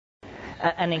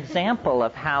an example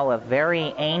of how a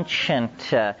very ancient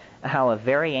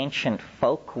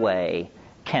folkway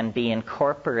can be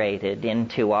incorporated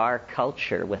into our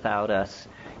culture without us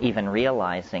even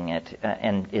realizing it,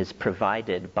 and is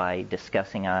provided by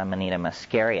discussing Amanita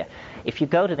Muscaria. If you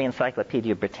go to the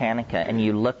Encyclopedia Britannica and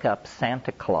you look up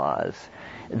Santa Claus,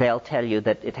 they'll tell you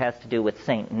that it has to do with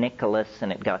St. Nicholas,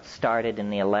 and it got started in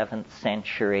the 11th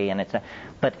century.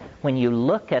 But when you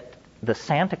look at the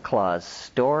Santa Claus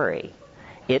story,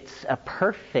 it's a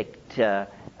perfect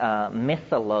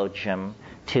mythologium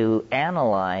to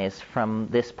analyze from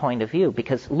this point of view,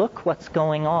 because look what's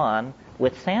going on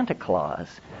with Santa Claus.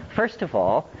 First of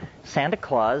all, Santa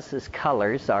Claus's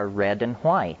colors are red and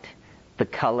white, the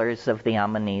colors of the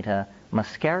Amanita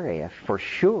Muscaria, for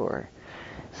sure.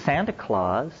 Santa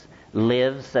Claus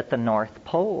lives at the North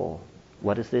Pole.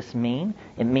 What does this mean?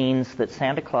 It means that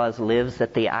Santa Claus lives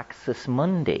at the Axis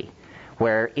Mundi,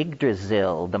 where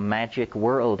Yggdrasil, the magic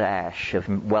world ash of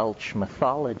Welsh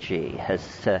mythology, has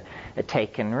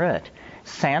taken root.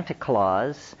 Santa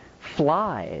Claus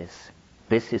flies.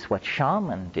 This is what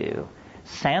shamans do.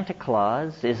 Santa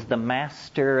Claus is the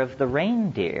master of the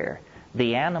reindeer,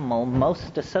 the animal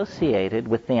most associated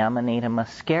with the Amanita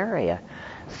Muscaria.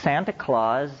 Santa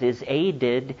Claus is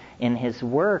aided in his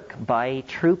work by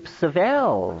troops of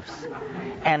elves.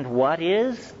 And what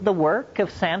is the work of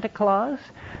Santa Claus?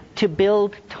 To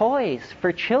build toys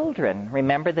for children.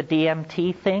 Remember the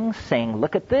DMT thing saying,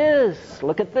 look at this,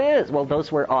 look at this. Well, those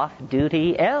were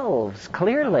off-duty elves,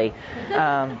 clearly.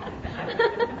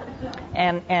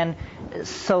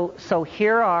 So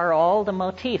here are all the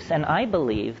motifs. And I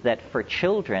believe that for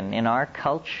children in our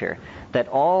culture, that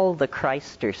all the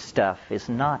Christer stuff is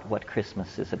not what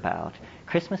Christmas is about.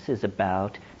 Christmas is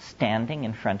about standing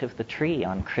in front of the tree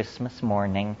on Christmas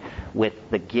morning with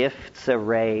the gifts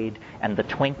arrayed and the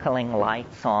twinkling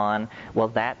lights on. Well,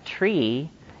 that tree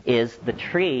is the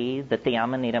tree that the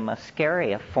Amanita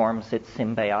Muscaria forms its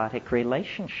symbiotic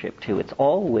relationship to. It's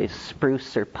always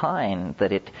spruce or pine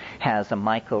that it has a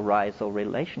mycorrhizal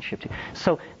relationship to.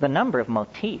 So the number of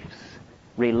motifs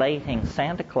relating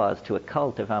Santa Claus to a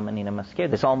cult of Amanita Muscaria,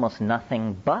 there's almost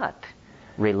nothing but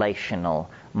relational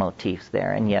motifs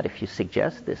there. And yet if you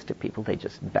suggest this to people, they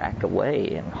just back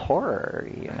away in horror,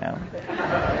 you know.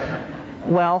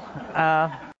 Well,